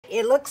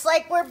it looks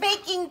like we're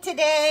baking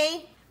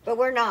today, but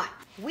we're not.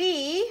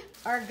 We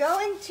are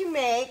going to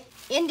make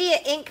India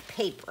ink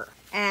paper.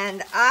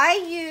 And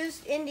I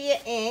used India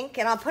ink,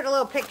 and I'll put a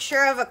little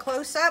picture of a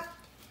close-up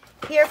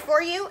here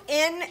for you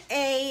in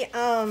a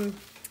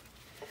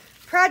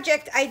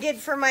project I did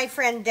for my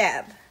friend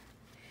Deb.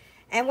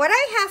 And what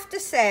I have to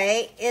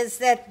say is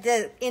that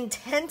the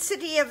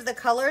intensity of the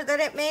color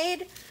that it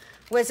made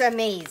was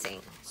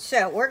amazing.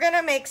 So we're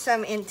gonna make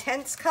some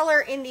intense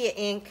color India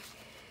ink,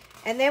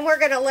 and then we're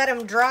gonna let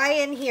them dry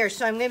in here.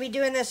 So I'm gonna be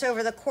doing this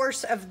over the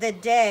course of the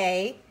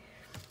day.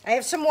 I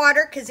have some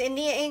water because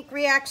India ink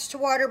reacts to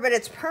water, but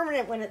it's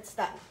permanent when it's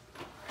done.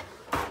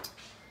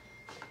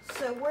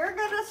 So we're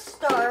gonna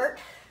start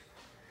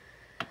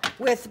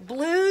with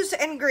blues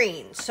and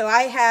greens. So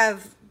I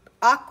have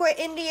aqua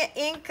India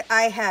ink,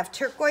 I have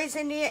turquoise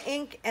India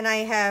ink, and I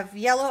have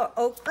yellow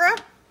ochre.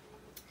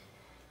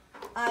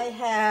 I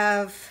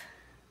have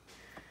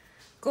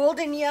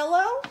golden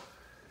yellow.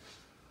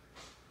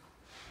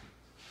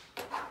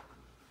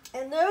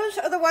 And those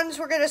are the ones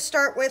we're going to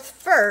start with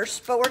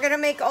first, but we're going to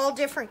make all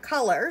different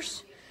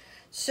colors.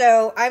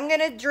 So I'm going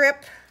to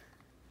drip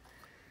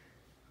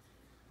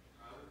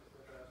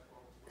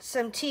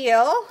some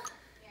teal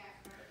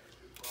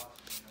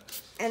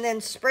and then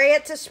spray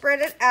it to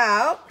spread it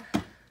out.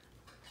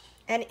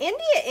 And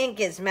India ink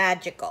is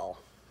magical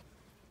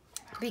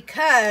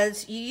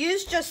because you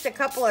use just a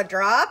couple of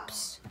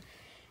drops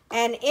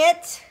and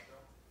it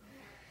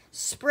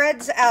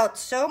spreads out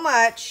so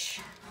much.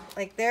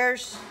 Like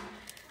there's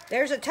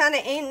a ton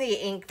of India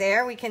ink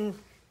there. We can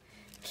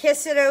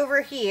kiss it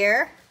over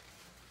here.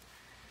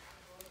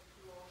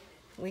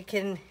 We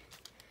can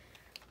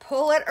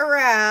pull it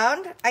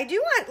around. I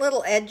do want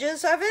little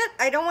edges of it.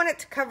 I don't want it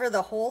to cover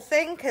the whole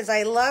thing because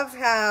I love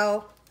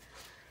how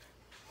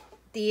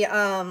the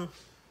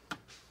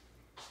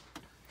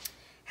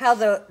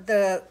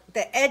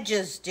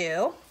edges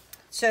do.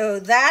 So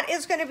that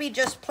is going to be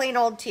just plain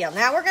old teal.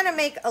 Now we're going to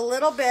make a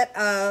little bit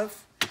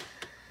of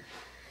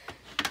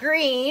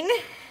green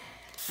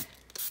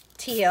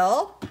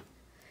teal.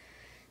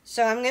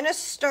 So I'm going to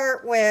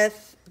start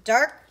with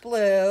dark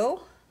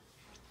blue.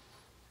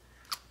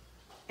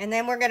 And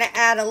then we're going to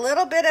add a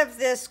little bit of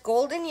this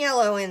golden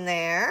yellow in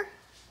there,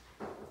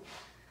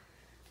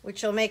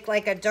 which will make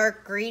like a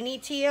dark greeny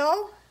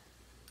teal.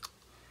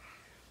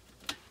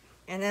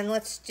 And then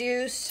let's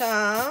do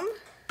some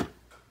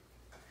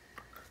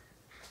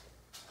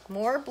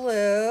more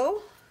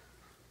blue.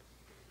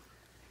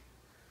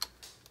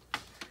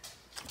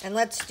 And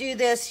let's do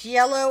this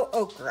yellow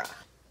ochre.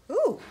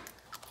 Ooh,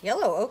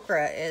 yellow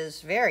ochre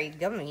is very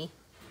gummy.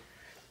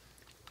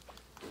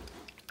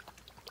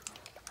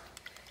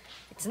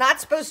 It's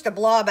not supposed to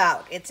blob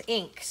out. It's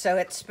ink, so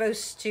it's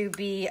supposed to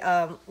be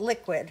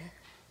liquid.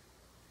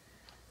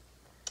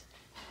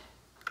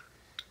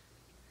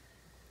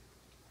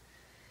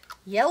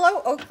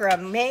 Yellow ochre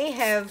may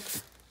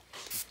have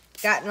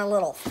gotten a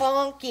little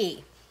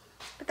funky,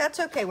 but that's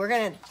okay. We're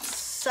going to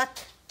suck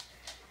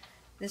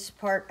this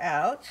part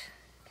out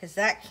because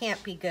that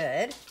can't be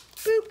good.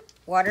 Boop.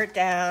 Water it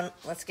down.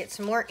 Let's get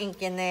some more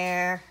ink in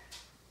there.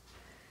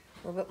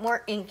 A little bit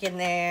more ink in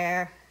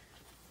there.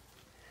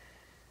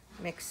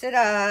 Mix it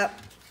up.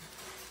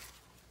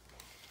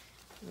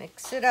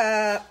 Mix it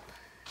up.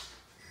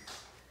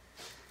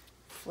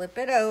 Flip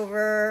it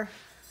over.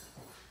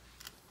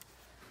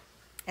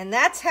 And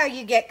that's how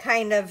you get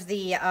kind of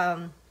the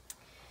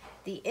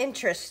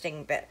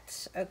interesting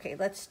bits. Okay,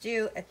 let's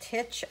do a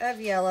titch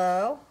of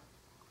yellow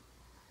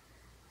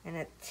and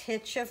a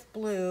titch of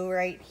blue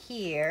right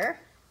here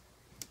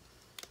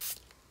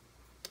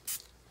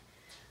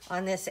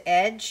on this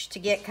edge to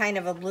get kind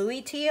of a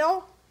bluey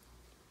teal.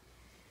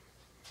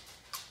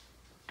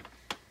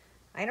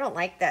 I don't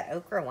like that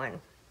ochre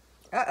one.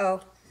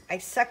 Uh-oh, I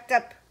sucked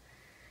up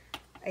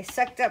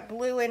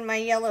blue in my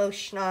yellow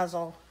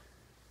schnozzle.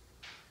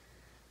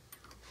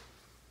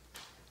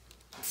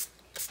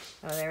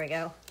 Oh, there we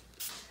go.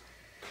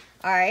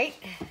 All right,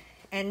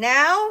 and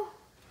now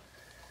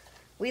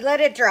we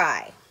let it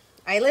dry.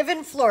 I live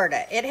in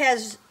Florida.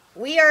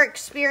 We are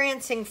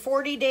experiencing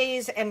 40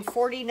 days and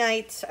 40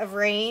 nights of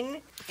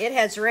rain. It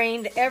has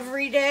rained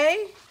every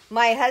day.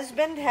 My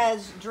husband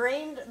has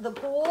drained the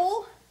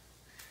pool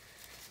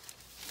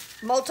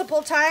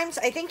multiple times.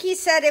 I think he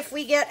said if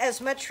we get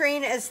as much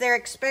rain as they're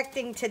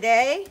expecting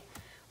today,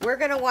 we're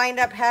gonna wind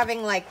up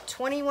having like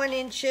 21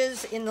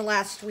 inches in the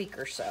last week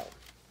or so,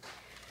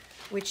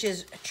 which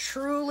is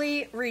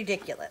truly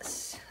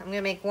ridiculous. I'm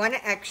gonna make one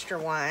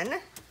extra one.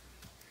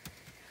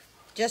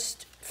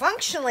 Just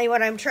functionally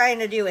what I'm trying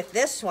to do with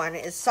this one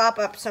is sop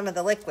up some of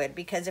the liquid,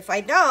 because if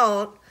I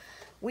don't,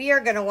 we are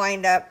gonna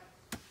wind up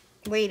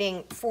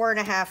waiting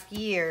 4.5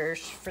 years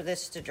for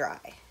this to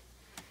dry.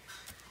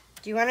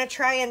 Do you wanna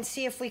try and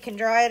see if we can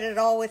dry it at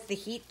all with the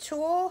heat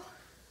tool?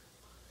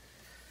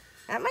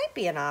 That might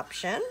be an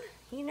option.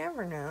 You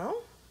never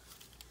know.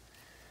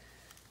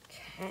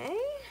 Okay.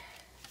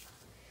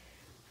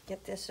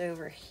 get this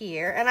over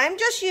here. And I'm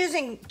just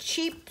using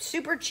cheap,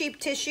 super cheap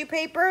tissue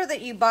paper that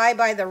you buy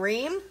by the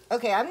ream.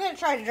 Okay, I'm gonna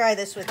try to dry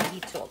this with a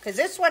heat tool because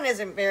this one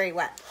isn't very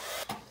wet.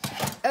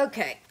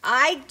 Okay,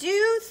 I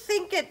do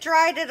think it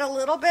dried it a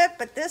little bit,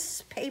 but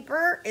this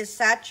paper is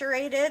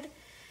saturated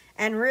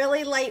and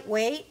really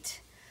lightweight.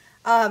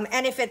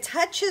 And if it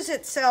touches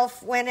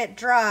itself when it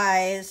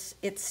dries,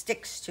 it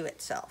sticks to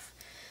itself.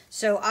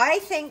 So I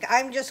think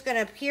I'm just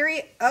gonna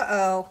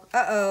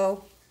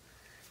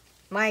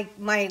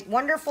My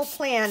wonderful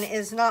plan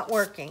is not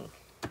working.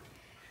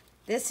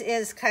 This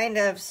is kind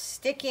of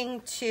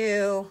sticking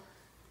to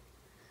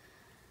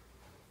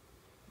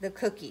the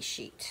cookie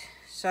sheet.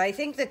 So I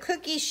think the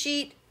cookie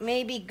sheet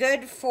may be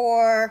good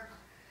for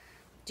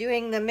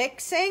doing the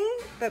mixing,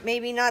 but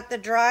maybe not the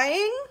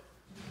drying.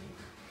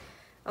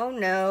 Oh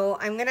no,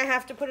 I'm gonna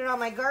have to put it on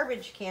my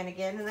garbage can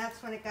again, and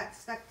that's when it got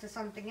stuck to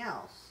something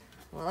else.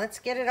 Well, let's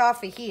get it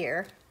off of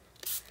here.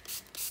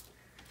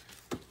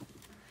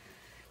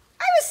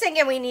 I was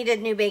thinking we needed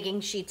new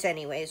baking sheets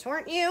anyways,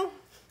 weren't you?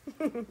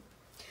 All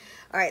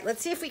right,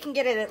 let's see if we can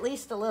get it at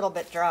least a little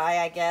bit dry,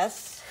 I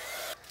guess.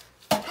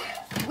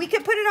 We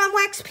could put it on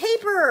wax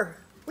paper.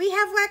 We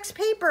have wax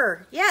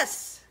paper,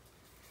 yes.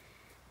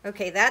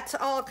 Okay, that's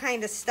all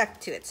kind of stuck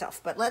to itself,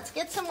 but let's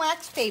get some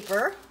wax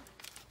paper.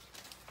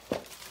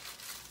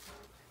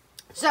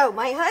 So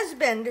my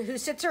husband, who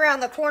sits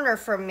around the corner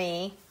from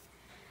me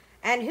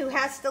and who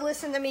has to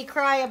listen to me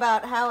cry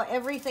about how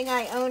everything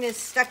I own is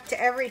stuck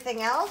to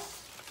everything else,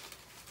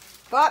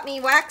 bought me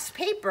wax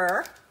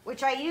paper,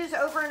 which I use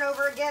over and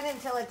over again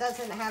until it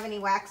doesn't have any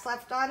wax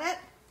left on it.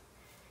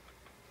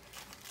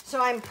 So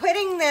I'm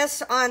putting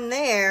this on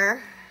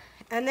there,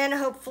 and then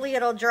hopefully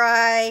it'll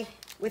dry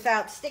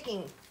without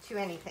sticking to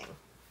anything.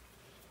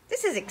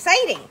 This is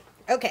exciting.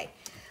 Okay,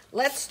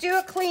 let's do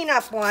a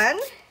cleanup one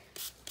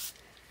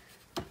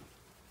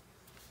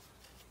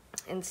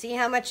and see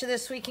how much of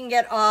this we can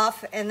get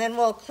off, and then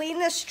we'll clean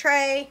this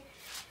tray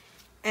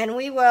and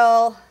we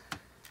will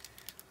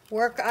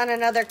work on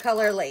another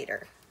color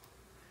later.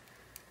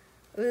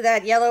 Ooh,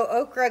 that yellow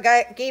ochre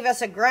gave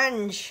us a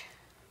grunge.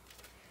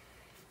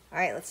 All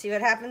right, let's see what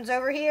happens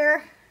over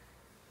here.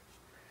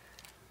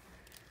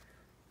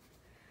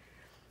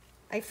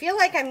 I feel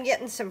like I'm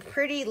getting some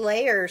pretty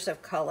layers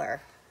of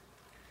color.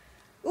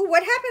 Ooh,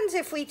 what happens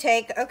if we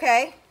take,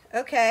 okay,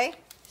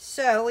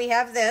 so we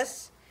have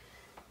this.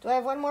 Do I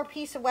have one more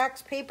piece of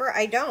wax paper?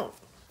 I don't.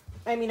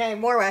 I mean, I have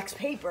more wax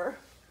paper.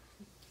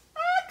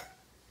 Ah!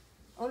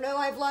 Oh no,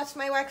 I've lost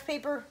my wax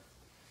paper.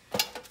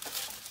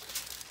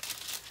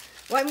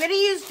 Well, I'm gonna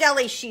use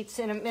deli sheets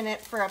in a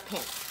minute for a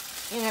pinch.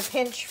 In a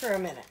pinch for a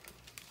minute.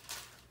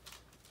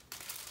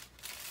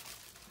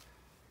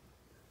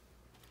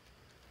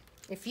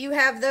 If you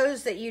have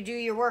those that you do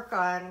your work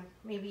on,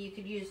 maybe you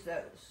could use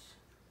those.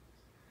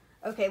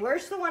 Okay,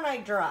 where's the one I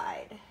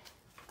dried?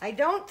 I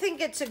don't think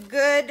it's a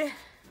good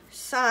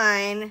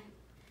sign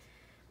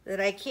that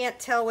I can't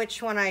tell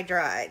which one I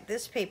dried.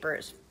 This paper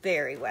is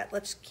very wet.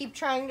 Let's keep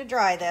trying to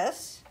dry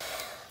this.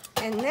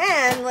 And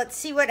then let's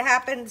see what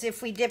happens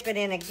if we dip it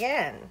in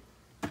again.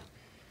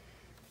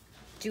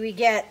 Do we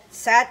get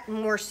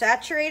more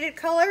saturated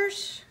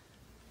colors?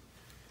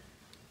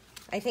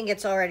 I think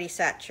it's already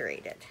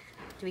saturated.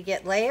 Do we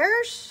get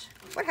layers?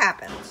 What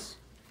happens?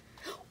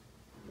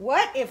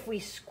 What if we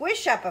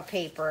squish up a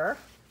paper?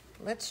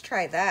 Let's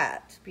try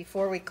that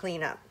before we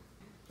clean up.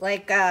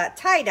 Like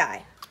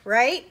tie-dye,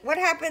 right? What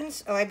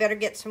happens? Oh, I better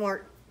get some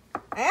more.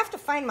 I have to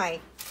find my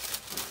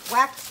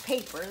wax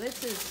paper.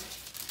 This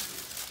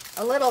is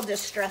a little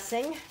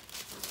distressing.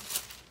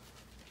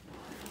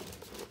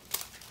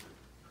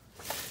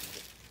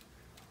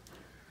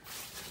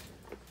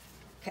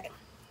 Okay.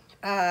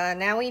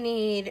 Now we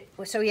need,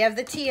 so we have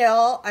the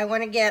teal. I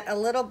want to get a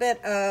little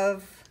bit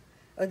of,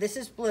 oh, this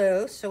is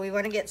blue, so we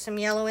want to get some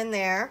yellow in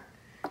there.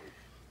 A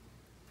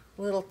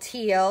little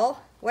teal.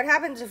 What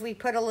happens if we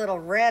put a little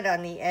red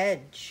on the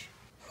edge?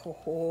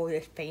 Oh,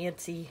 it's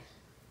fancy.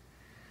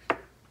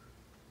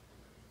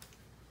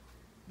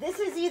 This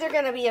is either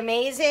going to be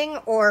amazing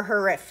or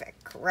horrific,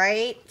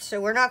 right? So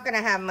we're not going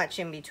to have much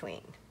in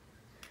between.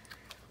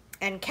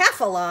 And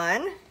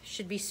Calphalon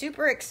should be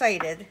super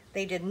excited.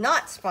 They did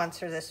not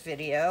sponsor this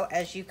video.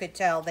 As you could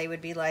tell, they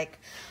would be like,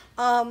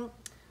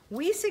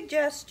 we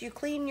suggest you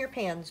clean your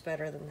pans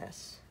better than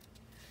this.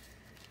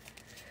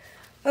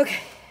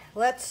 Okay,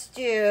 let's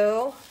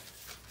do,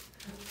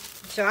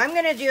 so I'm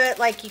gonna do it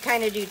like you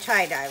kind of do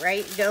tie-dye,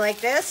 right? You go like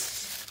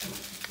this.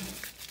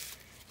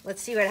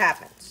 Let's see what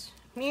happens.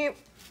 Meep,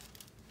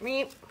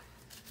 meep,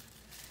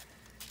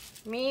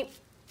 meep.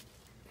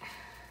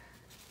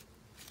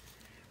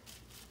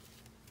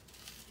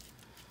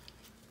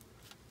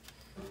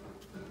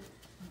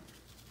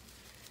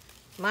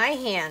 My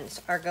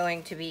hands are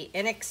going to be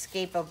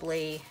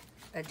inescapably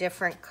a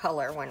different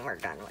color when we're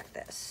done with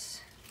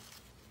this.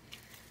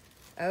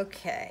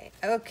 Okay,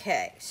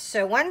 okay.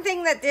 So one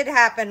thing that did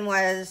happen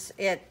was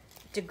it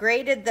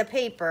degraded the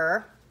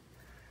paper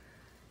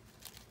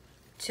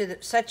to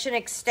such an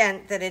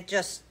extent that it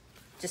just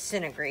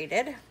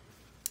disintegrated.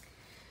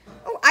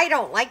 Oh, I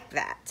don't like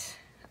that.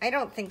 I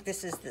don't think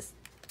this is this.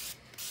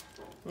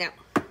 No.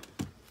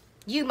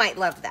 You might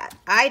love that.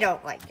 I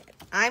don't like it.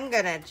 I'm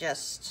gonna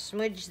just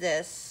smudge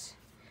this.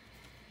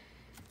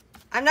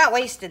 I'm not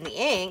wasting the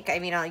ink. I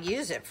mean, I'll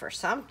use it for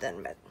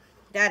something, but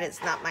that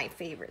is not my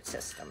favorite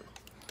system.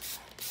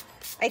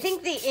 I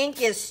think the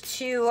ink is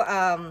too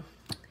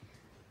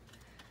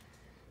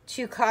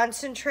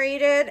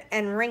concentrated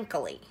and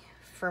wrinkly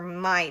for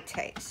my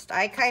taste.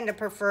 I kind of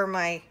prefer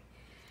my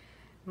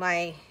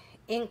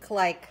ink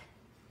like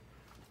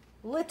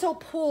little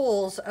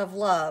pools of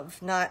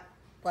love, not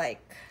like,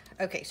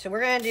 okay, so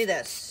we're gonna do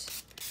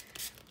this.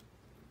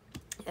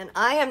 And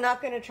I am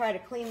not gonna try to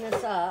clean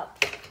this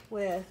up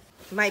with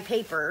my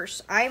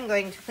papers. I am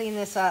going to clean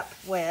this up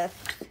with,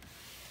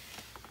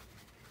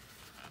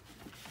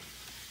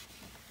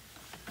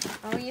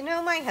 oh, you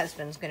know, my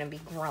husband's gonna be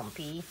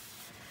grumpy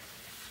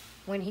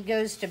when he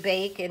goes to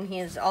bake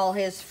and all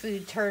his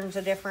food turns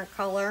a different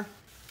color.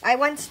 I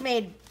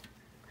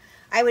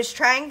was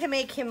trying to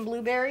make him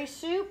blueberry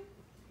soup,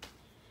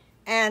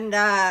 and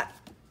was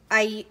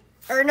I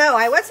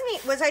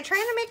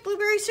trying to make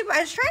blueberry soup?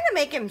 I was trying to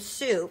make him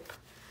soup,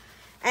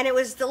 and it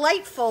was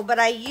delightful, but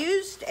I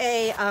used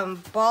a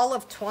ball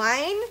of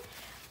twine,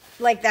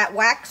 like that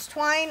wax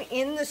twine,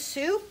 in the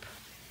soup,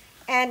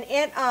 and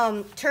it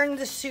turned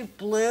the soup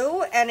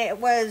blue, and it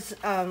was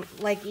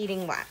like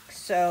eating wax.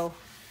 So,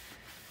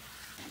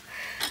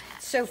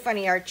 it's so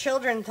funny. Our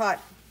children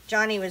thought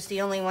Johnny was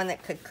the only one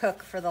that could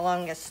cook for the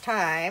longest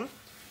time,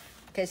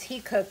 because he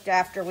cooked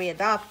after we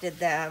adopted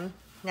them.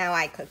 Now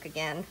I cook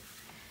again.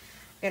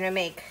 Gonna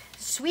make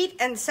sweet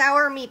and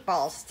sour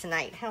meatballs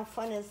tonight. How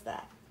fun is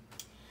that?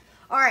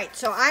 All right,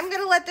 so I'm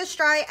gonna let this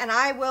dry and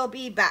I will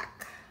be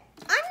back.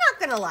 I'm not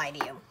gonna lie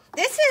to you.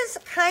 This is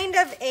kind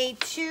of a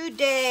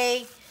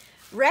 2-day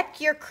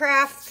wreck your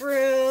craft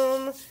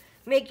room,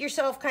 make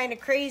yourself kind of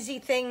crazy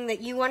thing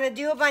that you wanna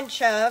do a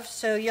bunch of.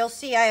 So you'll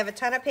see I have a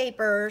ton of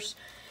papers.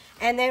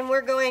 And then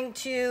we're going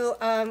to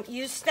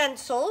use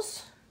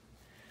stencils.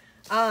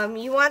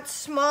 You want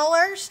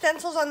smaller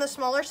stencils on the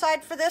smaller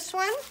side for this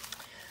one,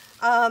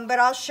 but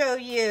I'll show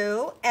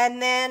you.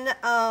 And then,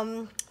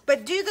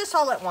 but do this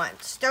all at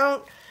once.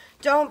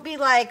 Don't be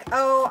like,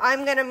 oh,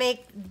 I'm gonna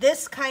make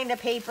this kind of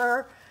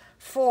paper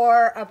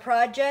for a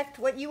project.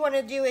 What you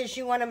wanna do is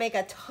you wanna make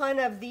a ton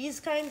of these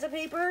kinds of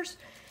papers,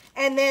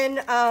 and then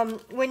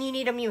when you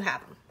need them, you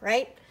have them,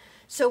 right?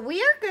 So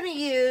we are going to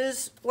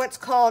use what's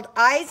called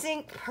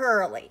iZink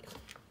Pearly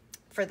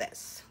for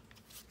this.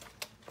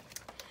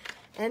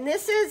 And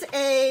this is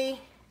a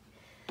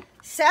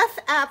Seth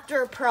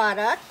Apter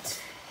product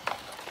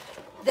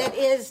that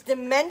is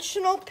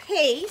dimensional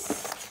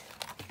paste.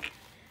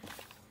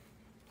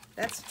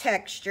 That's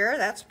texture,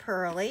 that's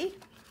pearly.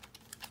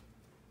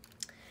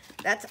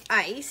 That's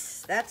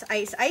ice, that's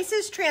ice. Ice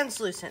is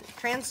translucent.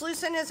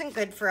 Translucent isn't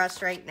good for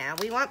us right now.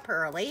 We want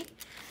pearly.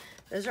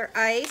 Those are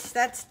ice,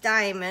 that's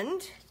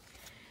diamond.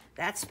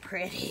 That's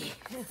pretty.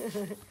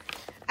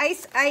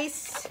 Ice,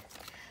 ice,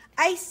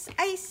 ice,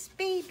 ice,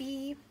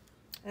 baby.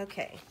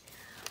 Okay.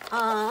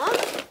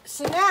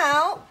 So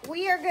now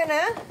we are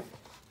gonna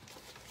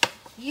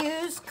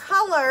use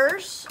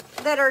colors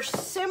that are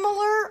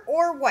similar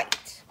or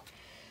white.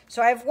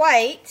 So I have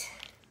white,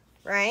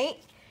 right?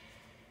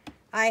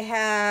 I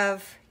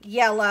have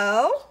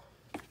yellow.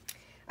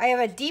 I have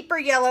a deeper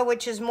yellow,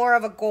 which is more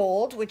of a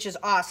gold, which is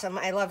awesome.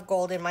 I love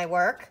gold in my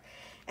work.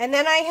 And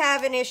then I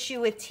have an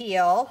issue with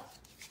teal.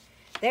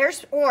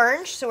 There's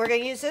orange, so we're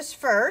gonna use this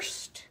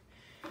first.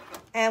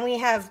 And we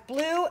have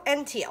blue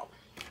and teal.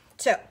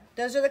 So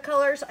those are the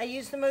colors I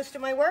use the most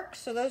in my work,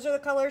 so those are the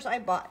colors I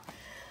bought.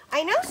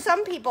 I know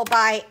some people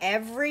buy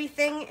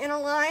everything in a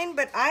line,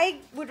 but I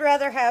would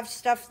rather have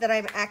stuff that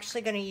I'm actually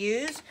gonna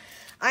use.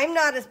 I'm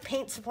not a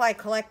paint supply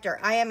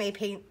collector. I am a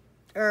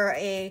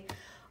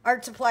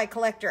art supply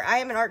collector. I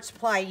am an art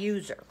supply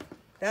user.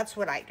 That's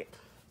what I do.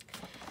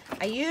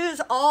 I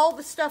use all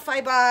the stuff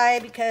I buy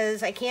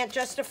because I can't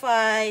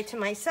justify to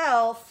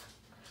myself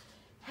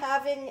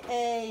having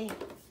a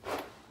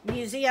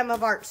museum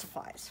of art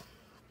supplies.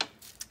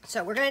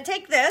 So we're going to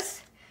take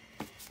this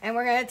and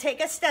we're going to take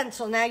a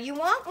stencil. Now you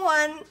want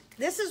one,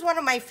 this is one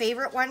of my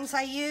favorite ones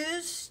I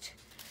used.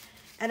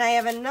 And I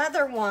have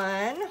another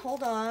one,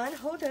 hold on.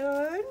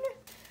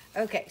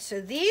 Okay,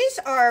 so these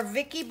are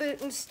Vicky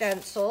Booten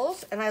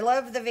stencils, and I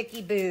love the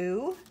Vicky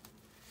Boo.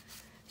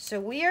 So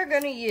we are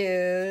gonna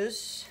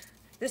use,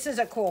 this is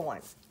a cool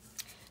one.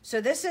 So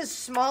this is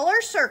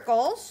smaller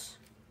circles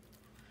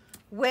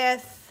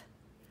with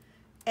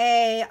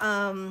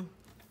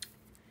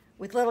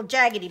with little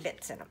jaggedy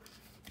bits in them.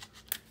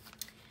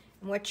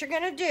 And what you're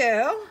gonna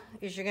do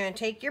is you're gonna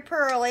take your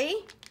Pearly,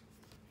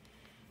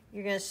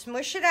 you're gonna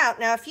smush it out.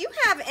 Now, if you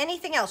have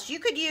anything else, you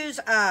could use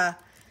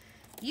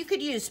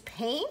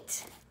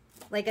paint,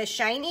 like a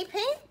shiny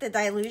paint, the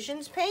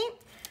Dilutions paint.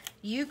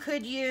 You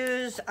could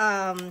use,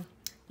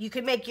 you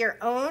could make your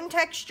own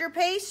texture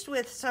paste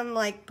with some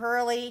like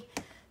pearly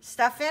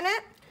stuff in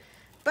it.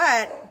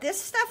 But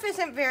this stuff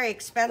isn't very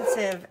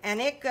expensive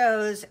and it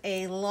goes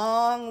a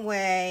long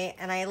way.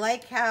 And I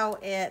like how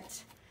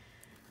it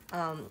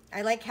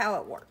I like how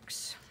it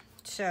works.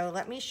 So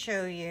let me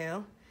show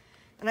you.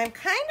 And I'm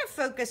kind of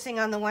focusing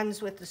on the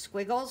ones with the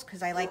squiggles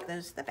because I like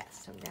those the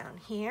best. I'm down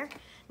here.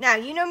 Now,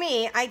 you know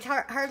me, I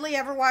hardly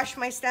ever wash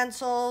my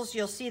stencils.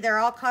 You'll see they're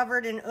all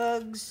covered in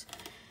oogs.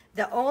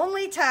 The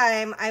only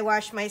time I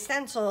wash my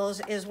stencils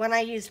is when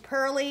I use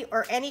Pearly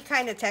or any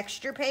kind of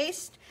texture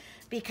paste,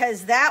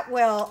 because that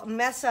will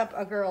mess up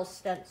a girl's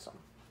stencil.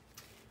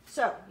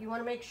 So you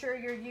want to make sure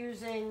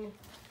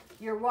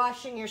you're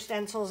washing your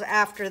stencils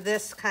after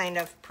this kind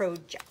of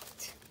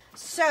project.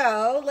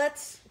 So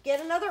let's get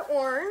another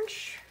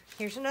orange.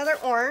 Here's another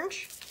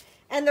orange.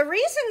 And the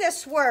reason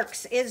this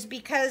works is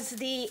because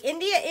the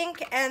India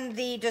ink and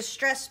the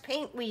Distress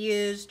paint we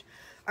used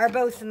are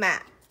both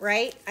matte,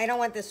 right? I don't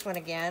want this one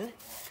again.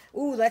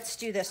 Ooh, let's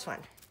do this one.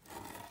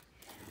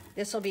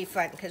 This will be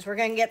fun because we're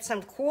going to get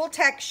some cool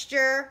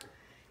texture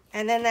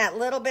and then that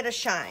little bit of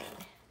shine.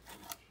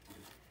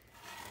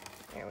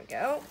 There we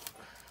go.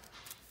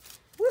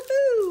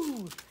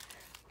 Woohoo!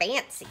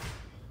 Fancy.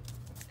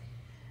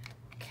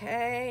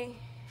 Okay.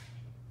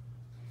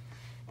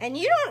 And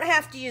you don't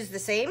have to use the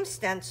same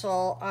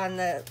stencil on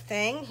the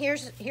thing.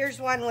 Here's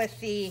one with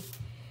the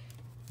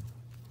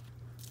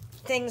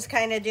things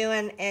kind of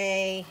doing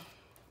a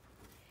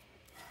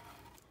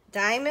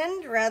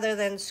diamond rather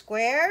than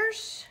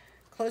squares,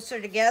 closer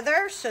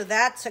together. So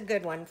that's a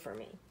good one for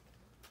me.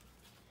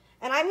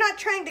 And I'm not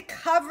trying to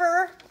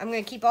cover. I'm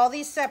going to keep all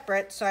these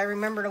separate so I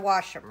remember to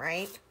wash them,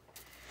 right?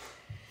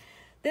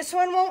 This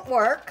one won't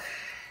work.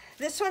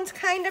 This one's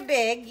kind of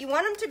big. You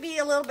want them to be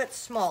a little bit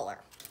smaller.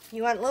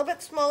 You want a little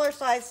bit smaller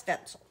size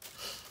stencil.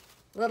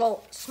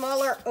 Little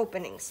smaller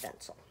opening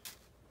stencil.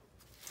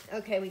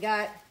 Okay, we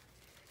don't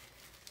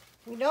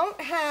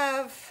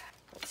have,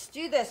 let's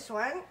do this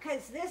one,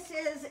 because this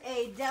is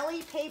a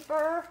deli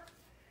paper,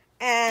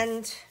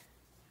 and,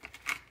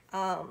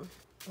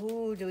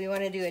 ooh, do we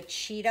want to do a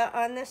cheetah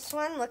on this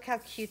one? Look how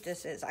cute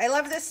this is. I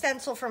love this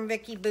stencil from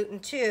Vicky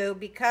Boutin too,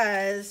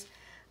 because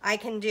I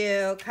can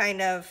do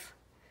kind of,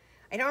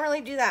 I don't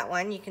really do that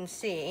one, you can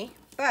see,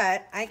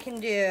 but I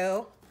can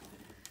do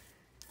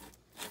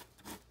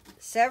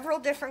several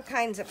different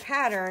kinds of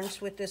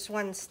patterns with this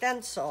one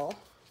stencil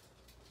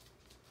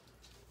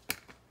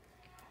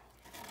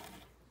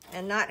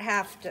and not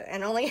have to,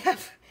 and only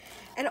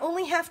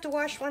have to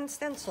wash one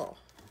stencil,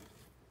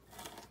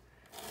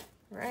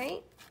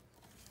 right?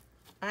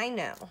 I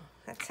know,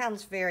 that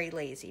sounds very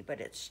lazy, but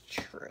it's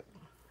true.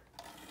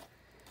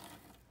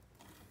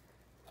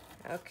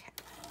 Okay,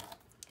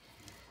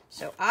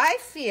 so I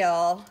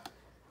feel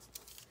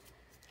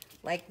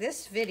like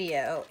this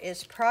video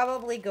is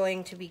probably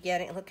going to be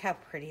getting, look how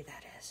pretty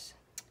that is.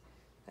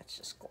 That's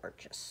just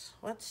gorgeous.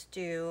 Let's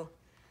do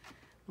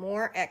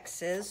more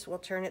X's. We'll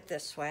turn it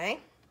this way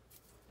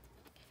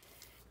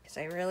because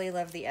I really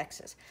love the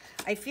X's.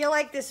 I feel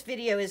like this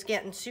video is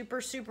getting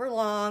super, super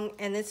long,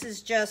 and this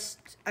is just,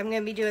 I'm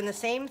going to be doing the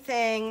same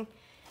thing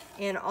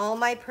in all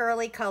my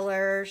Pearly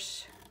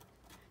colors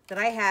that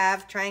I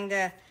have, trying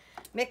to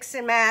mix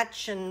and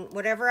match and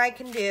whatever I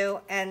can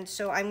do. And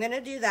so I'm going to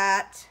do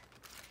that.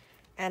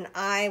 And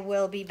I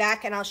will be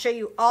back and I'll show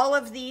you all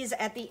of these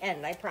at the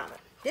end, I promise.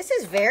 This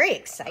is very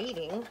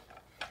exciting.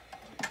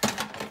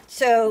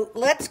 So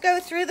let's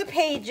go through the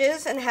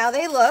pages and how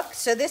they look.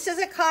 So this is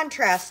a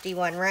contrasty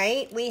one,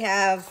 right? We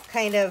have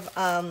kind of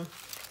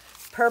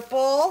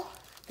purple.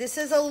 This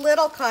is a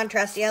little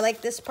contrasty. I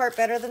like this part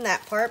better than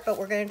that part, but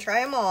we're going to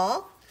try them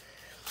all.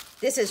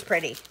 This is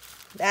pretty.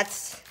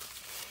 That's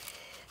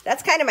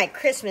kind of my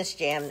Christmas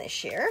jam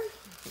this year.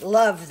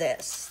 Love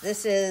this.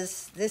 This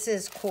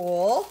is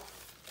cool.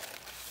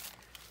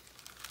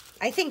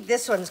 I think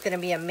this one's going to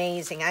be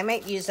amazing. I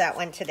might use that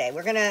one today.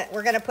 We're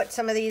gonna put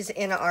some of these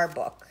in our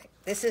book.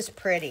 This is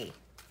pretty.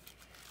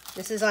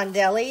 This is on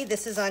deli.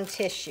 This is on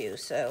tissue.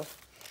 So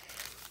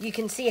you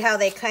can see how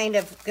they kind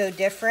of go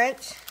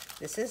different.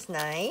 This is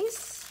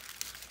nice.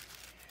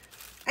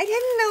 I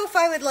didn't know if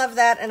I would love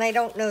that, and I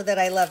don't know that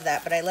I love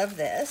that, but I love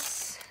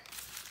this.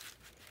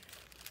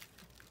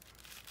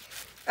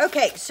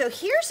 Okay, so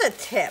here's a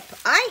tip.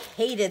 I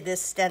hated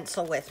this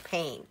stencil with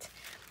paint.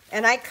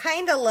 And I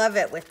kind of love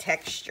it with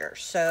texture.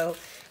 So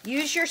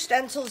use your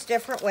stencils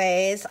different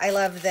ways. I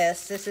love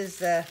this. This is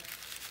the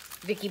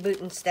Vicky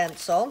Boutin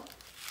stencil.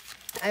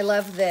 I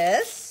love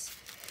this.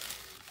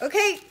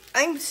 Okay,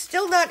 I'm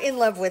still not in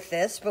love with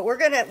this, but we're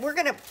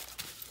gonna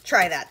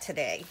try that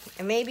today.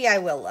 And maybe I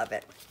will love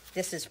it.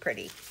 This is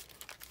pretty.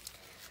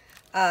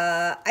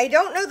 I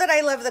don't know that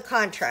I love the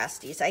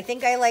contrasties. I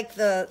think I like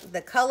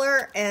the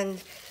color,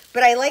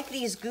 but I like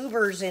these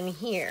goobers in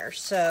here.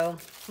 So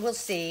we'll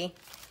see.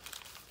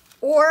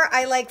 Or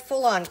I like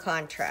full-on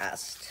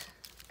contrast,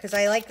 because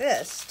I like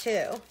this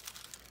too.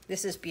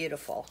 This is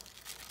beautiful.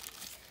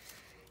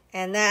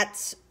 And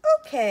that's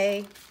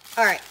okay.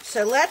 All right,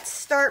 so let's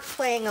start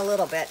playing a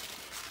little bit.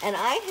 And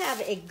I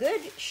have a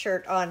good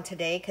shirt on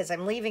today because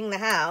I'm leaving the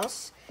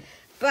house.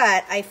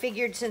 But I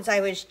figured since I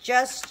was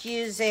just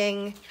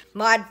using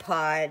Mod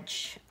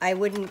Podge, I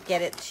wouldn't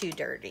get it too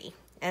dirty.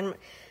 And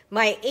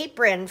my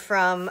apron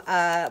from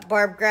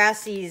Barb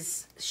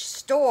Grassie's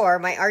store,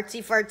 my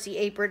artsy fartsy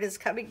apron, is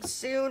coming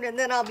soon, and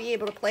then I'll be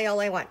able to play all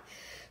I want.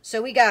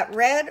 So we got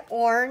red,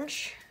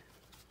 orange,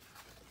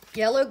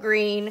 yellow,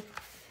 green,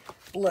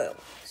 blue.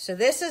 So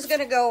this is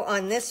going to go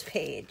on this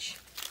page.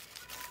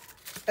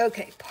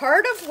 Okay,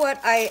 part of what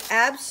I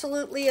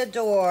absolutely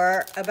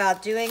adore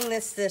about doing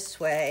this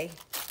way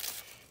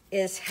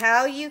is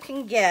how you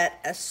can get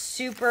a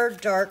super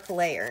dark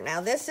layer.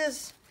 Now this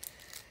is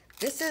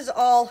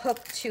all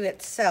hooked to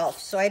itself,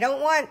 so I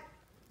don't want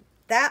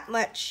that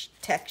much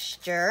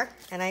texture,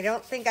 and I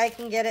don't think I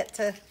can get it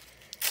to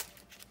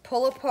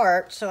pull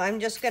apart, so I'm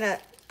just gonna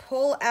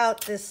pull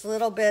out this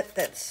little bit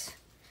that's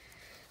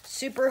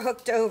super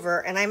hooked over,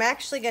 and I'm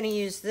actually gonna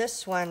use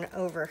this one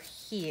over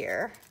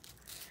here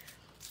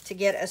to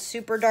get a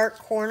super dark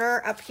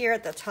corner up here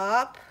at the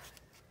top.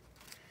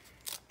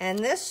 And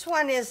this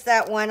one is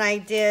that one I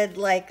did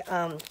like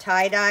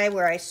tie-dye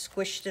where I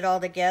squished it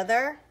all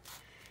together.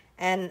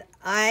 And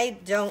I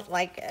don't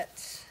like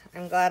it.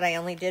 I'm glad I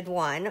only did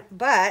one,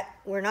 but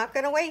we're not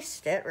gonna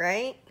waste it,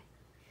 right?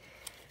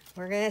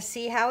 We're gonna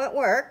see how it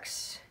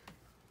works.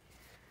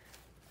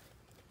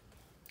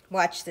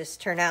 Watch this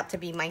turn out to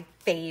be my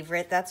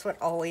favorite. That's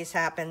what always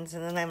happens.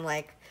 And then I'm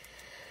like,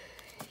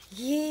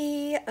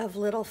 ye of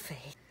little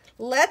faith.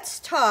 Let's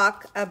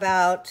talk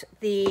about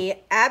the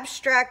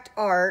abstract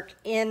art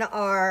in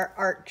our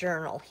art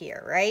journal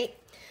here, right?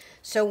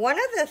 So one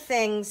of the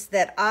things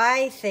that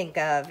I think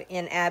of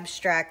in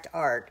abstract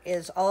art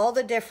is all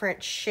the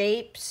different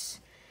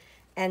shapes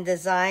and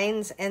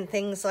designs and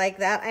things like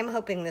that. I'm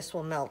hoping this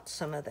will melt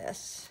some of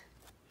this,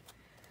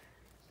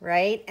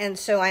 right? And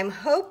so I'm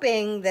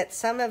hoping that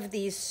some of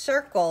these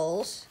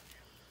circles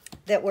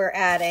that we're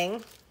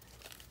adding,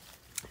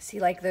 see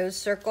like those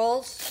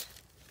circles,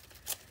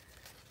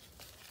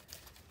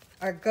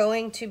 are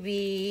going to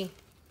be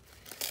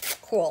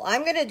cool.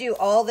 I'm going to do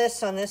all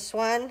this on this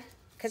one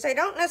because I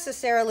don't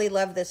necessarily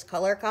love this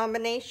color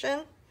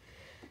combination.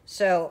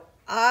 So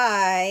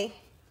I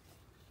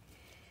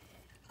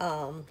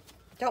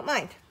don't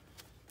mind.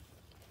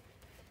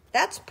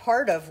 That's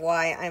part of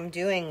why I'm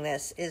doing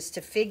this, is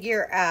to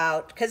figure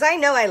out, because I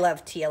know I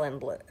love teal and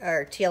blue,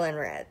 or teal and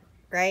red,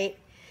 right?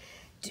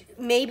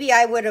 Maybe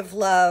I would have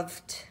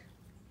loved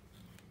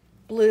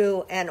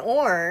blue and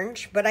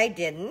orange, but I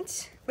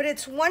didn't. But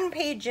it's one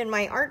page in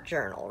my art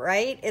journal,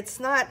 right? It's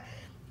not,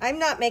 I'm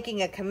not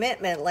making a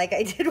commitment like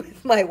I did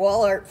with my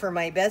wall art for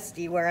my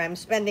bestie, where I'm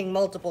spending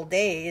multiple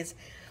days.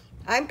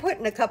 I'm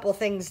putting a couple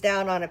things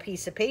down on a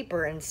piece of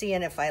paper and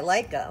seeing if I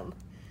like them.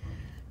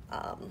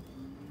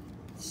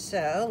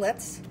 So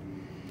let's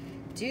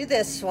do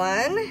this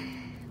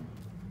one.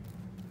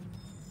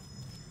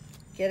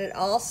 Get it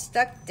all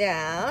stuck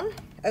down.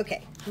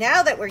 Okay,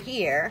 now that we're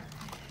here,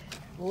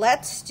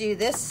 let's do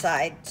this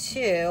side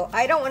too.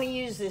 I don't want to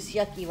use this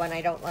yucky one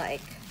I don't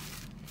like.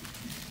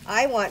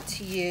 I want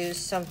to use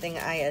something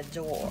I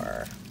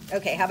adore.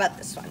 Okay, how about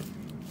this one?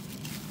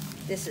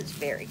 This is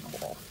very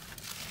cool.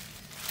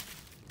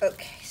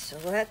 Okay, so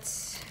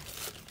let's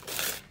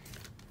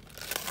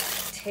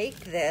take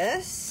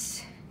this.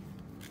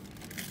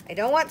 I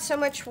don't want so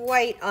much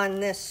white on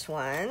this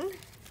one.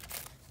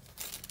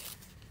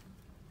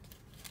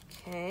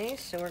 Okay,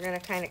 so we're gonna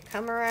kind of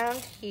come around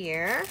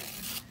here.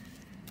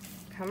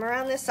 Come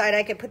around this side.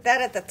 I could put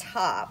that at the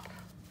top.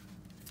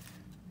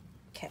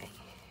 Okay.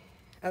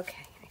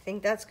 Okay. I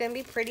think that's going to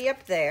be pretty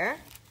up there.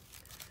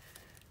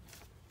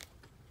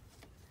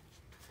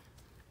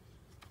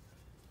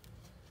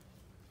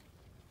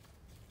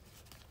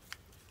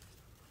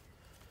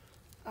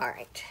 All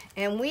right.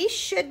 And we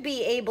should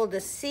be able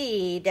to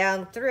see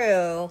down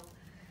through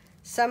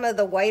some of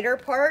the whiter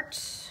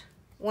parts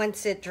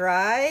once it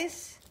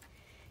dries.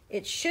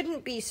 It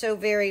shouldn't be so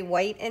very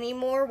white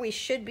anymore. We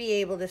should be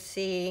able to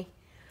see,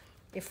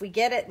 if we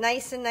get it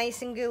nice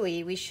and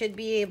gooey, we should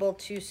be able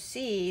to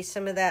see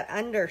some of that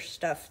under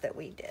stuff that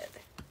we did.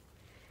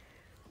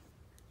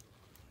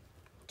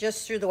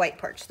 Just through the white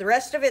parts. The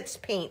rest of it's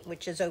paint,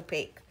 which is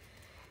opaque,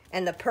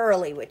 and the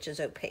pearly, which is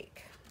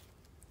opaque.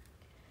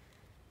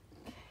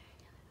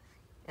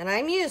 And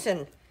I'm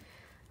using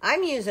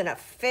a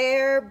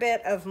fair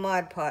bit of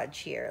Mod Podge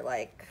here,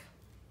 like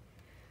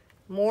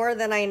more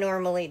than I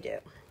normally do.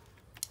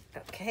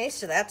 Okay,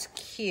 so that's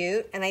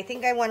cute. And I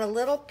think I want a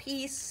little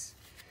piece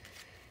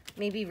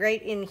maybe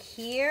right in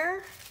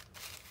here.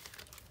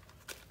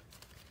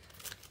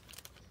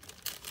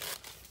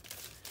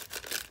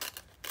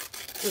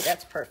 Ooh,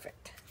 that's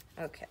perfect.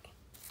 Okay,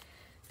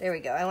 there we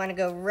go. I want to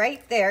go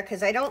right there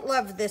because I don't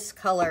love this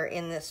color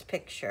in this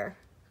picture.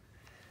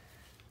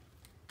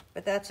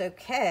 But that's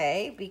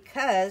okay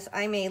because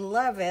I may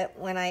love it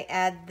when I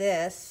add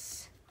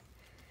this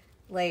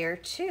layer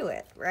to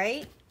it,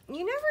 right?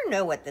 You never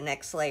know what the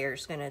next layer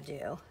is going to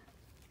do.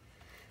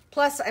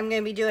 Plus, I'm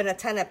going to be doing a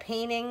ton of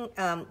painting,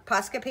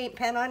 Posca paint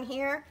pen on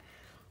here.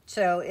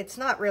 So it's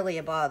not really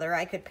a bother.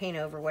 I could paint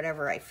over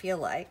whatever I feel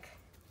like.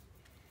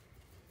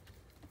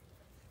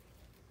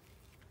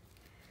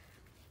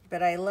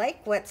 But I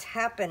like what's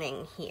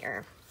happening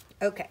here.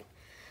 Okay,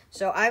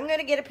 So I'm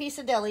gonna get a piece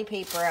of deli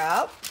paper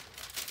out.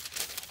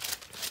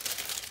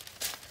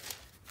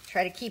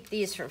 Try to keep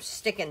these from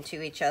sticking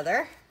to each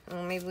other.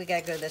 Well, maybe we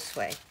gotta go this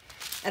way.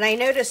 And I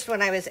noticed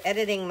when I was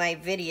editing my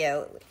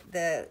video,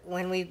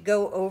 when we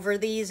go over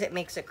these, it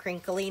makes a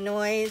crinkly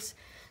noise.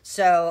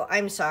 So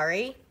I'm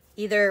sorry.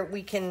 Either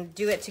we can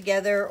do it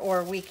together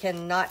or we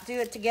can not do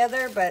it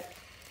together, but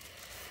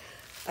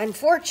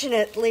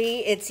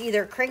unfortunately, it's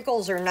either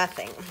crinkles or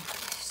nothing.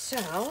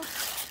 So,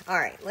 all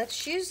right,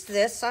 let's use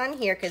this on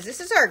here because this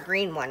is our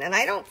green one, and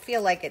I don't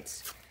feel like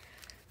it's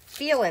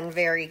feeling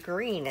very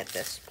green at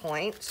this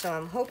point. So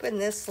I'm hoping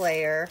this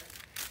layer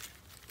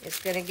is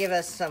going to give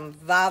us some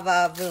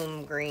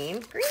va-va-voom green.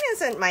 Green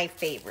isn't my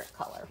favorite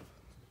color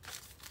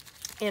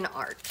in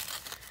art.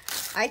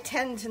 I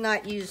tend to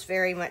not use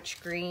very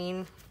much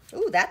green.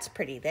 Ooh, that's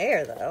pretty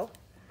there, though.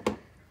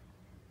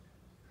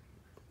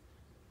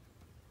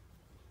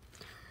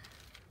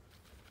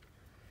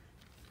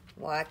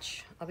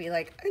 Watch. I'll be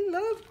like, I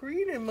love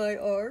green in my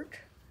art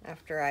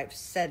after I've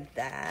said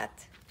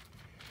that.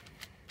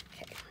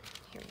 Okay,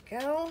 here we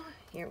go.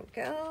 Here we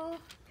go.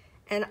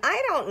 And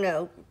I don't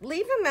know,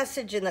 leave a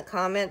message in the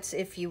comments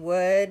if you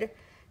would.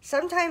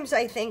 Sometimes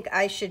I think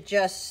I should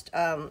just,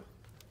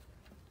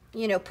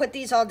 you know, put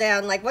these all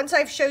down. Like once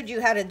I've showed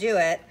you how to do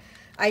it,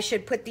 I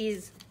should put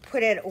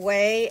it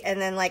away and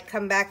then like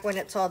come back when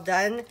it's all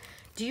done.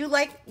 Do you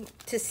like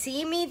to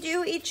see me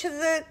do each of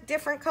the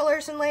different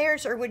colors and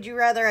layers, or would you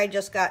rather I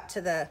just got to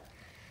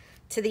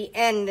the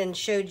end and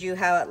showed you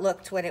how it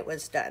looked when it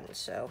was done?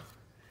 So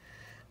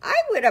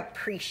I would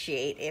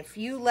appreciate if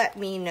you let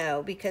me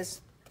know,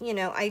 because you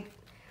know, I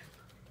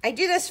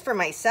do this for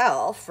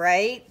myself,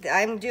 right?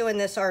 I'm doing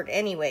this art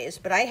anyways,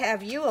 but I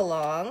have you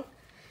along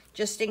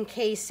just in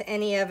case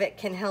any of it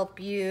can help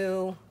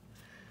you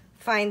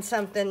find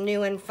something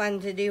new and fun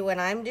to do when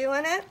I'm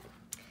doing it.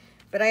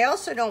 But I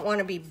also don't want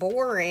to be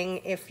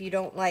boring if you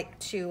don't like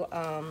to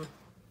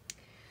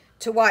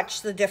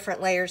watch the different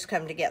layers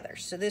come together.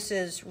 So this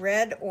is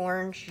red,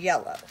 orange,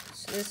 yellow.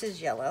 So this is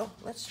yellow.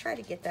 Let's try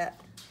to get that.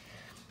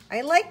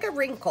 I like a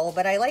wrinkle,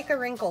 but I like a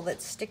wrinkle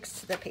that sticks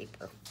to the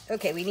paper.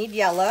 Okay, we need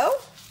yellow.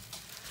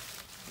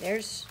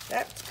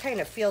 That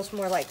kind of feels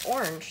more like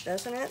orange,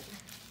 doesn't it?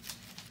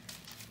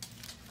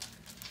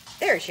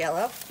 There's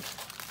yellow.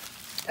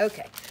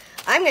 Okay,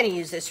 I'm going to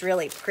use this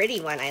really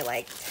pretty one I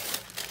liked.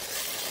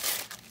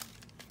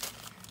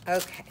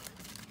 Okay.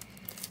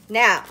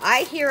 Now,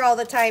 I hear all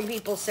the time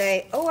people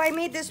say, oh, I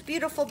made this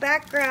beautiful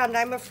background.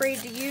 I'm afraid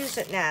to use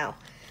it now.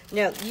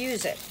 No,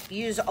 use it.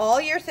 Use all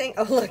your things.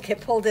 Oh, look,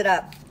 it pulled it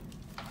up.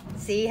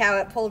 See how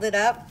it pulled it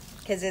up?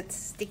 Because it's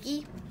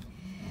sticky.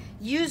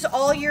 Use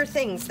all your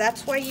things.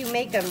 That's why you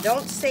make them.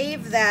 Don't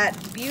save that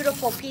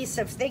beautiful piece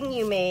of thing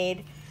you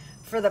made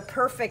for the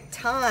perfect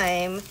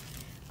time.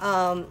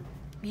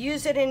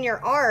 Use it in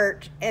your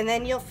art, and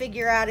then you'll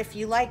figure out if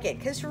you like it.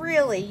 Because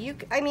really,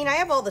 I mean, I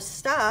have all the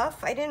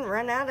stuff. I didn't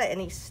run out of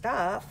any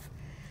stuff.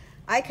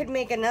 I could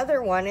make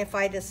another one if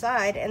I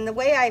decide. And the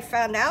way I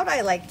found out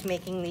I liked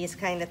making these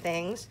kind of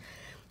things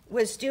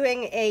was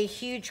doing a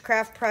huge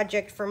craft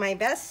project for my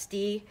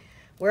bestie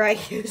where I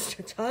used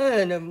a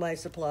ton of my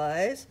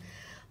supplies.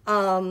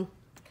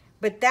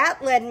 But that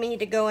led me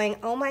to going,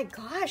 oh my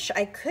gosh,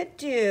 I could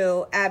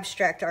do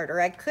abstract art,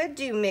 or I could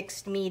do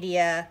mixed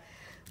media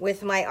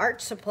with my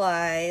art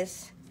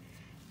supplies.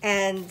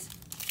 And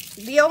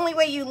the only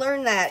way you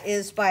learn that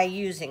is by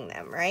using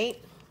them,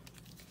 right?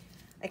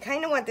 I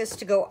kind of want this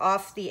to go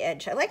off the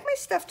edge. I like my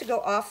stuff to go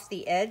off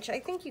the edge. I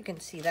think you can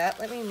see that.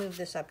 Let me move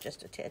this up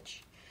just a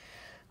titch.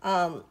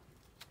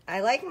 I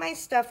like my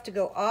stuff to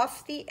go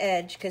off the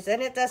edge because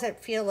then it doesn't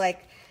feel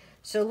like,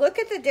 so look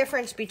at the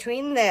difference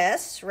between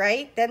this,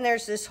 right? Then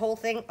there's this whole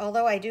thing,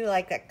 although I do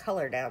like that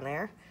color down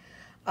there.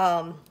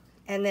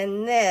 And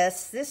then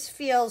this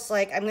feels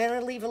like, I'm going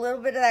to leave a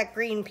little bit of that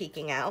green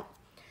peeking out.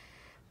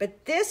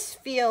 But this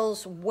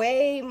feels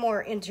way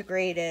more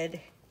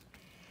integrated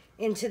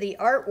into the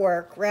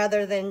artwork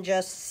rather than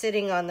just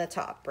sitting on the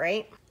top,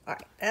 right? All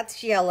right,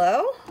 that's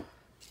yellow.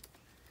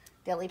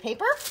 Deli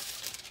paper.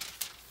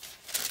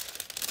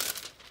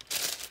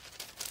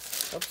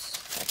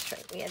 Oops, that's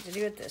right. We had to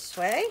do it this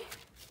way.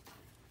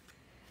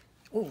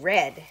 Ooh,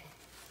 red.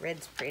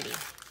 Red's pretty.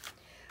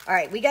 All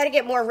right, we got to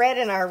get more red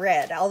in our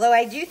red, although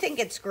I do think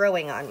it's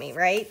growing on me,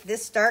 right?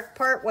 This dark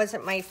part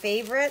wasn't my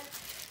favorite,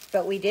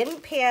 but we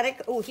didn't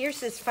panic. Oh, here's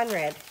this fun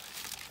red.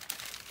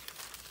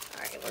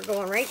 All right, we're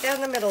going right down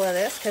the middle of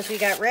this because we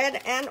got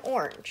red and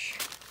orange.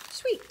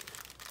 Sweet.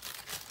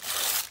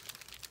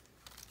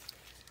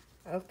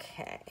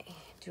 Okay,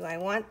 do I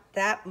want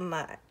that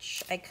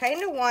much? I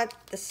kind of want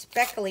the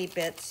speckly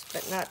bits,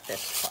 but not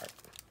this part.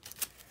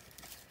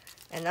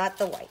 And not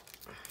the white.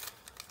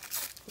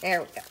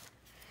 There we go.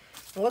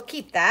 We'll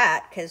keep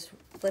that because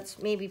let's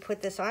maybe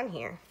put this on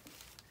here.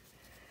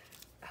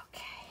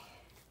 Okay.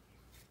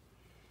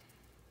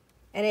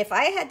 And if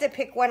I had to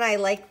pick one I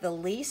like the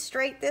least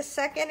right this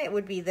second, it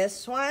would be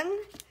this one.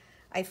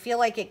 I feel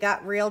like it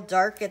got real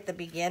dark at the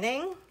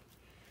beginning,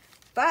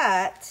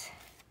 but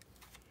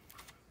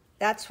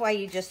that's why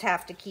you just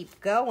have to keep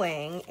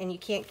going, and you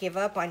can't give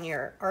up on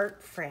your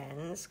art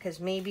friends, because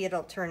maybe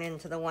it'll turn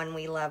into the one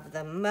we love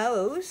the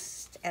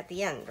most at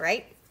the end,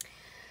 right?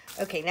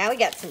 Okay, now we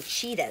got some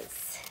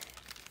cheetahs.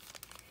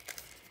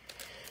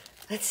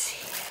 Let's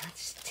see,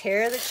 let's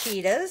tear the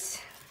cheetahs.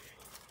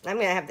 I'm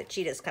gonna have the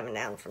cheetahs coming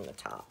down from the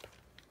top.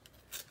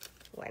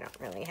 Well, I don't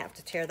really have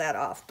to tear that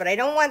off, but I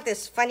don't want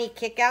this funny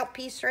kick out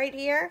piece right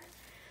here.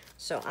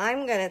 So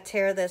I'm gonna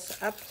tear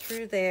this up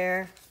through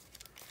there.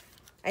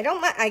 I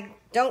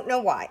don't know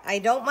why. I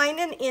don't mind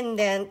an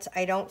indent.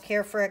 I don't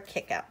care for a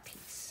kick out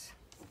piece.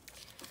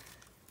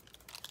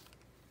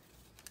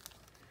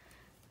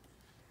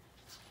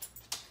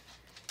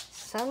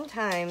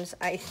 Sometimes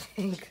I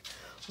think,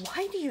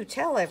 why do you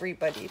tell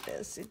everybody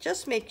this? It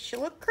just makes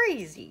you look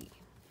crazy.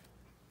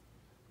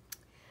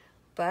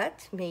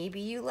 But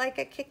maybe you like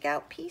a kick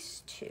out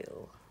piece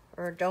too,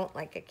 or don't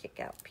like a kick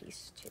out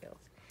piece too.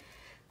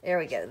 There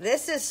we go.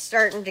 This is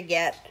starting to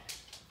get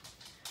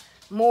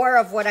more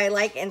of what I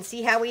like, and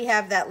see how we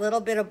have that little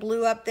bit of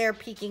blue up there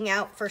peeking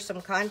out for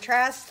some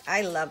contrast?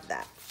 I love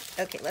that.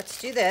 Okay, let's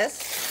do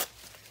this.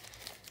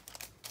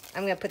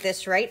 I'm gonna put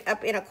this right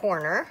up in a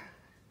corner.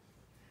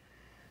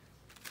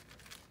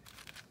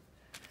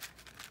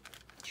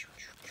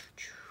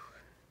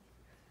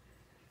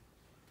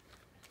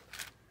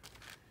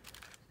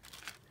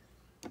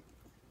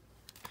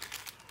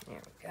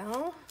 There we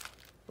go.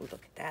 Ooh,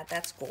 look at that,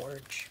 that's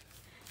gorge.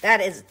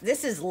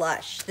 This is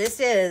lush. This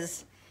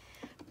is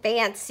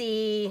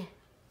fancy,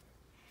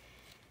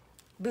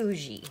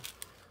 bougie,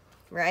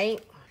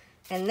 right?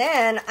 And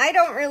then I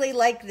don't really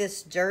like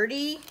this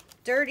dirty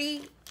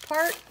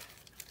part.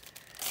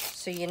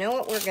 So you know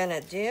what we're gonna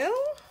do?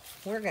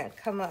 We're gonna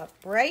come up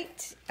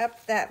right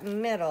up that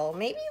middle,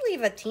 maybe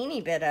leave a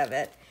teeny bit of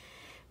it,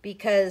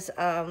 because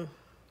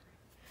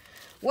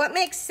what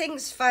makes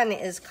things fun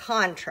is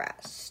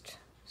contrast.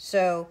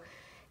 So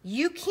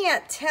you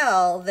can't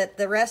tell that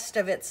the rest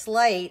of it's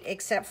light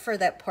except for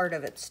that part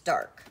of it's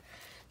dark.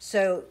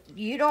 So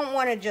you don't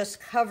want to just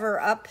cover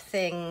up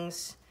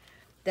things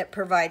that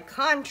provide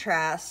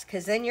contrast,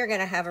 because then you're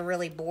going to have a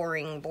really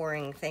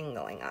boring thing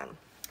going on.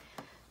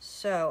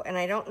 So, and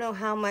I don't know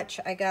how much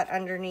I got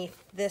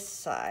underneath this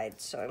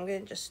side, so I'm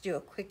going to just do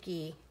a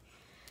quickie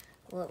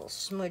little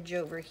smudge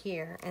over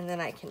here, and then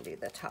I can do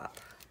the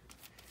top.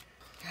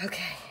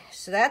 Okay,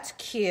 so that's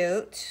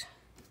cute.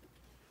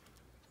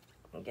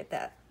 I'll get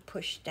that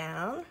pushed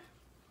down.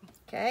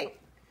 Okay.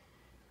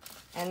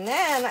 And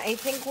then I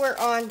think we're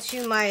on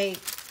to my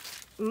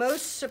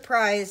most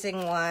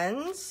surprising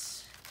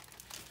ones.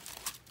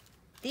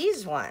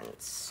 These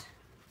ones.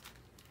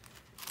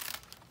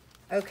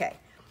 Okay.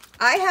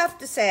 I have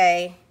to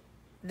say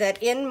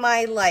that in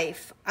my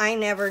life, I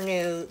never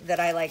knew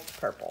that I liked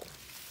purple.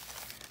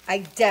 I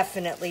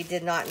definitely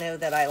did not know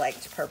that I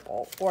liked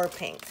purple or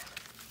pink.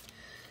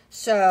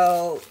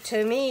 So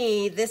to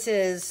me, this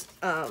is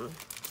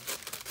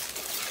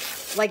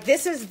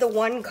this is the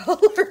one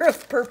color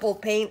of purple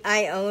paint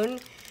I own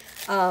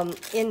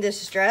in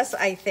distress,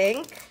 I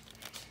think.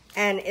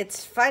 And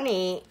it's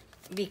funny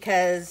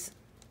because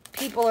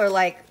people are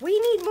like, we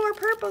need more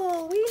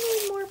purple, we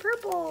need more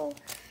purple.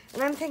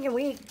 And I'm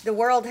thinking, the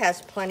world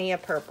has plenty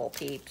of purple,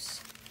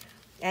 peeps.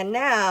 And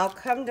now,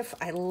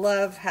 I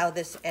love how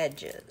this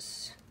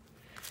edges.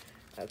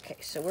 Okay,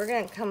 so we're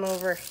gonna come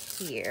over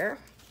here.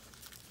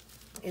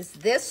 Is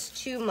this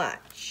too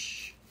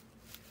much?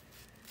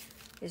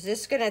 Is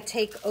this gonna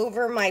take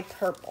over my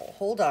purple?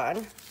 Hold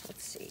on,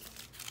 let's see.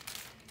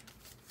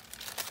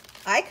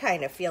 I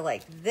kind of feel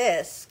like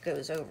this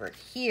goes over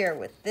here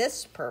with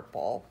this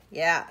purple.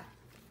 Yeah.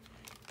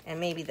 And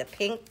maybe the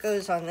pink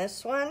goes on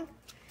this one.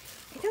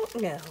 I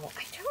don't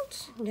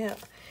know.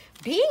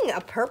 Being a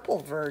purple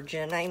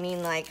virgin, I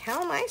mean, like,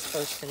 how am I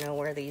supposed to know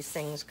where these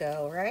things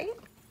go, right?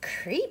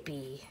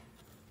 Creepy.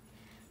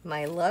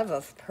 My love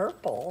of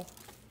purple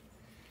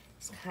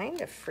is kind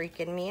of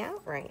freaking me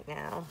out right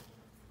now.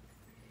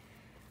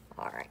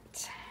 All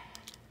right.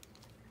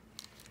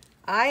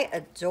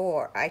 I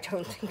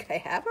don't think I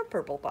have a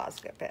purple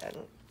Posca pen.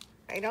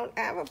 I don't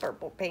have a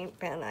purple paint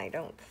pen, I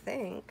don't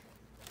think.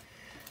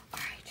 All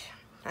right,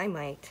 I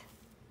might.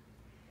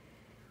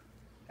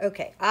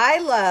 Okay, I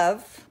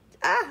love,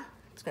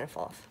 it's gonna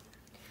fall off.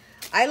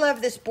 I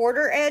love this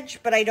border edge,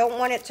 but I don't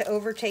want it to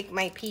overtake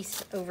my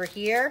piece over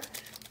here.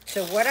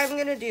 So what I'm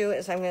gonna do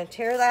is I'm gonna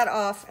tear that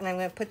off, and I'm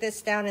gonna put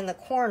this down in the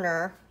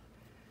corner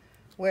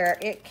where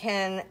it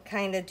can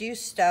kind of do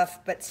stuff,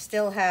 but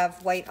still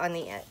have white on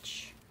the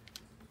edge.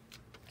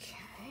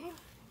 Okay.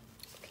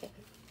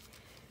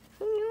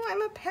 Who knew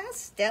I'm a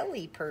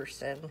pastel-y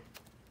person?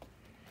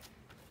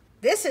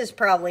 This is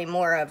probably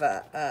more of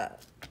a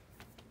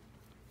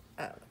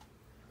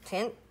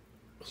tint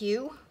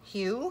hue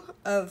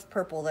of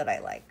purple that I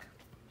like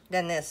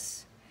than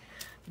this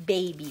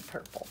baby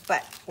purple.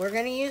 But we're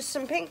gonna use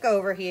some pink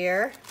over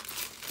here.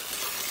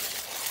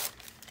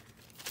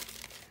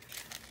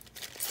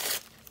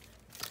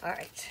 All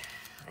right,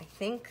 I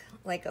think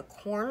like a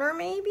corner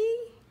maybe?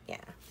 Yeah,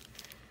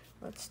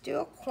 let's do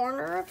a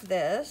corner of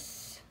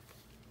this.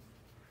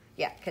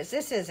 Yeah, because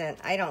this isn't,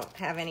 I don't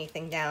have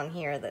anything down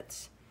here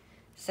that's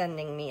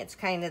sending me. It's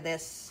kind of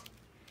this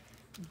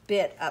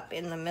bit up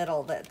in the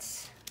middle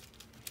that's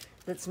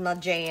my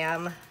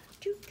jam.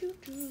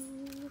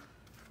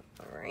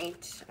 All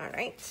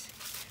right.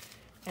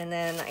 And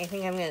then I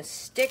think I'm going to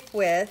stick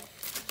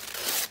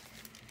with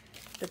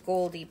the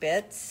goldy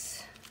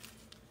bits.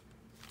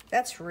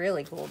 That's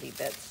really goldy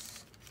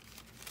bits.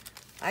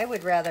 I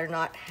would rather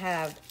not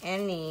have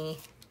anything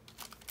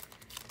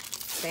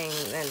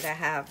than to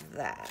have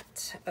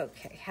that.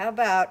 Okay, how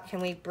about, can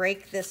we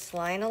break this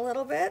line a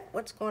little bit?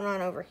 What's going on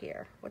over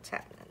here? What's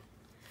happening?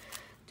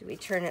 Do we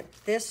turn it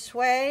this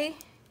way?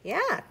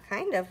 Yeah,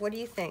 kind of. What do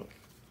you think?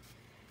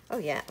 Oh,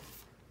 yeah.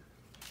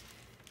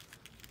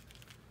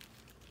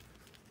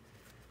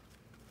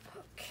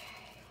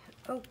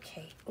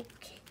 Okay.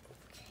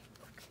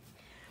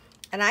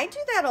 And I do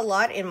that a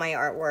lot in my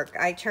artwork.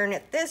 I turn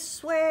it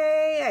this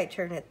way, I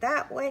turn it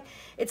that way.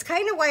 It's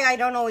kind of why I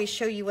don't always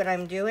show you what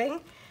I'm doing,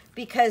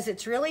 because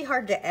it's really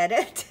hard to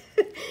edit.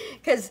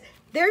 Because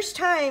there's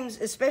times,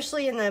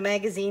 especially in the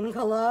magazine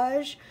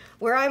collage,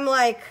 where I'm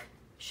like,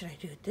 should I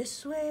do it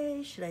this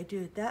way? Should I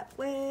do it that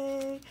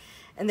way?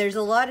 And there's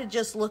a lot of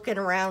just looking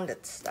around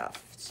at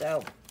stuff.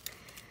 So,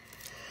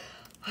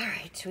 all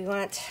right, we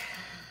want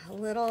a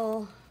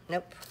little,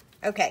 nope.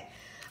 Okay,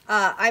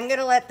 I'm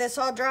gonna let this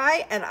all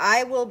dry and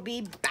I will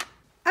be back.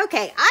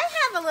 Okay, I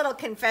have a little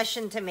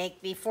confession to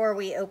make before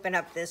we open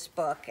up this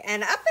book.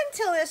 And up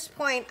until this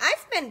point,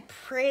 I've been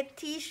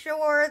pretty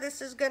sure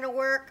this is gonna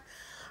work.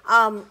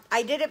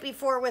 I did it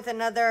before with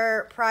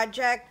another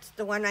project,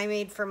 the one I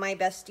made for my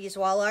besties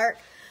wall art.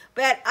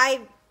 But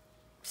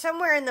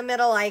somewhere in the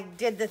middle, I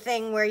did the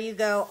thing where you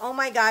go, oh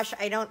my gosh,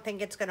 I don't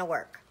think it's gonna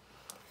work.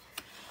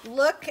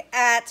 Look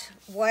at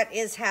what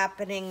is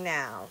happening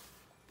now.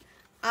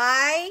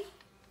 I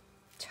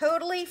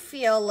totally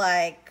feel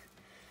like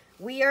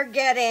we are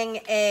getting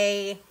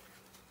a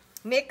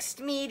mixed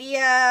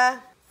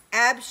media,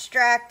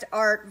 abstract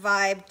art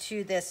vibe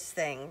to this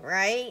thing,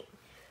 right?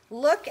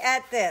 Look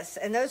at this.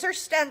 And those are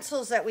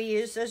stencils that we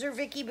use. Those are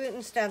Vicki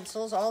Boutin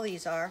stencils. All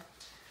these are.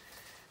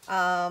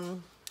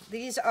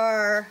 These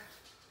are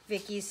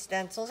Vicki's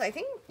stencils. I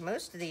think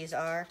most of these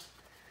are.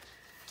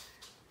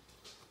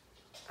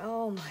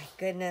 Oh my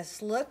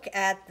goodness. Look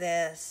at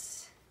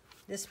this.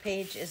 This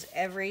page is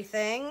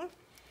everything.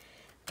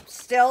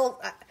 Still,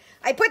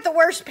 I put the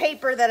worst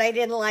paper that I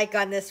didn't like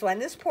on this one.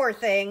 This poor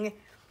thing.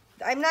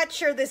 I'm not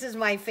sure this is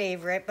my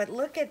favorite, but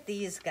look at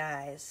these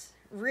guys.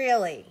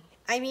 Really.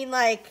 I mean,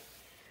 like,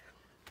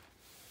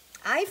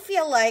 I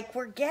feel like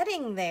we're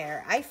getting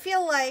there. I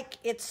feel like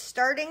it's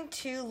starting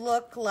to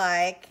look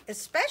like,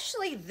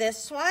 especially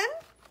this one,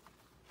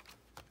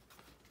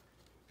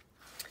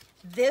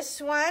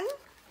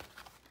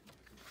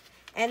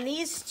 and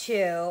these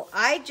two.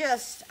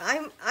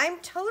 I'm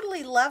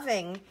totally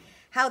loving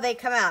how they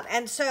come out.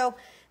 And so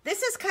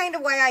this is kind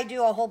of why I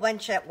do a whole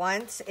bunch at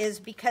once, is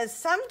because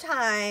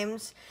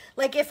sometimes,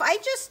 like if I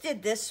just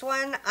did this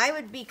one, I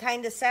would be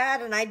kind of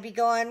sad and I'd be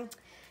going,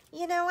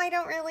 you know, I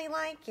don't really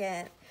like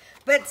it.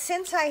 But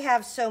since I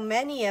have so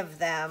many of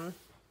them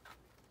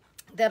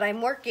that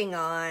I'm working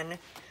on,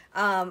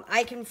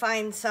 I can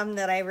find some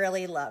that I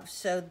really love.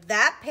 So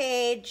that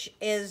page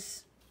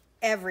is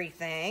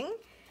everything.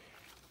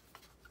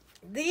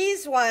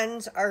 These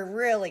ones are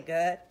really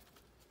good.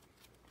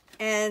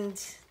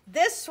 And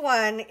this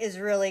one is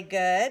really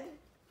good.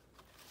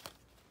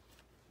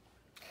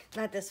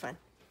 Not this one.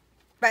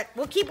 But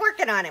we'll keep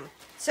working on him.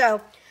 So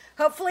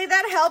hopefully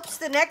that helps.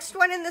 The next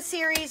one in the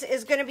series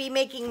is going to be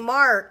making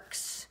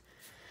marks,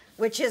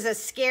 which is a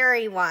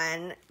scary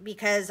one,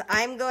 because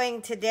I'm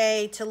going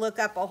today to look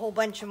up a whole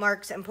bunch of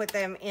marks and put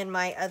them in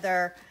my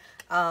other,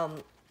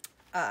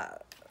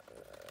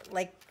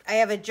 like I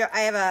have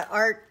a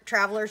art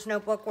traveler's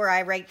notebook where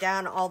I write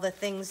down all the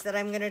things that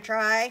I'm going to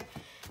try.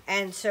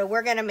 And so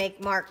we're going to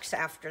make marks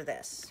after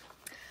this.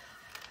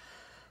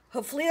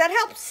 Hopefully that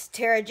helps.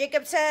 Tara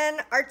Jacobson,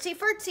 Artsy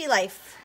Fartsy Life.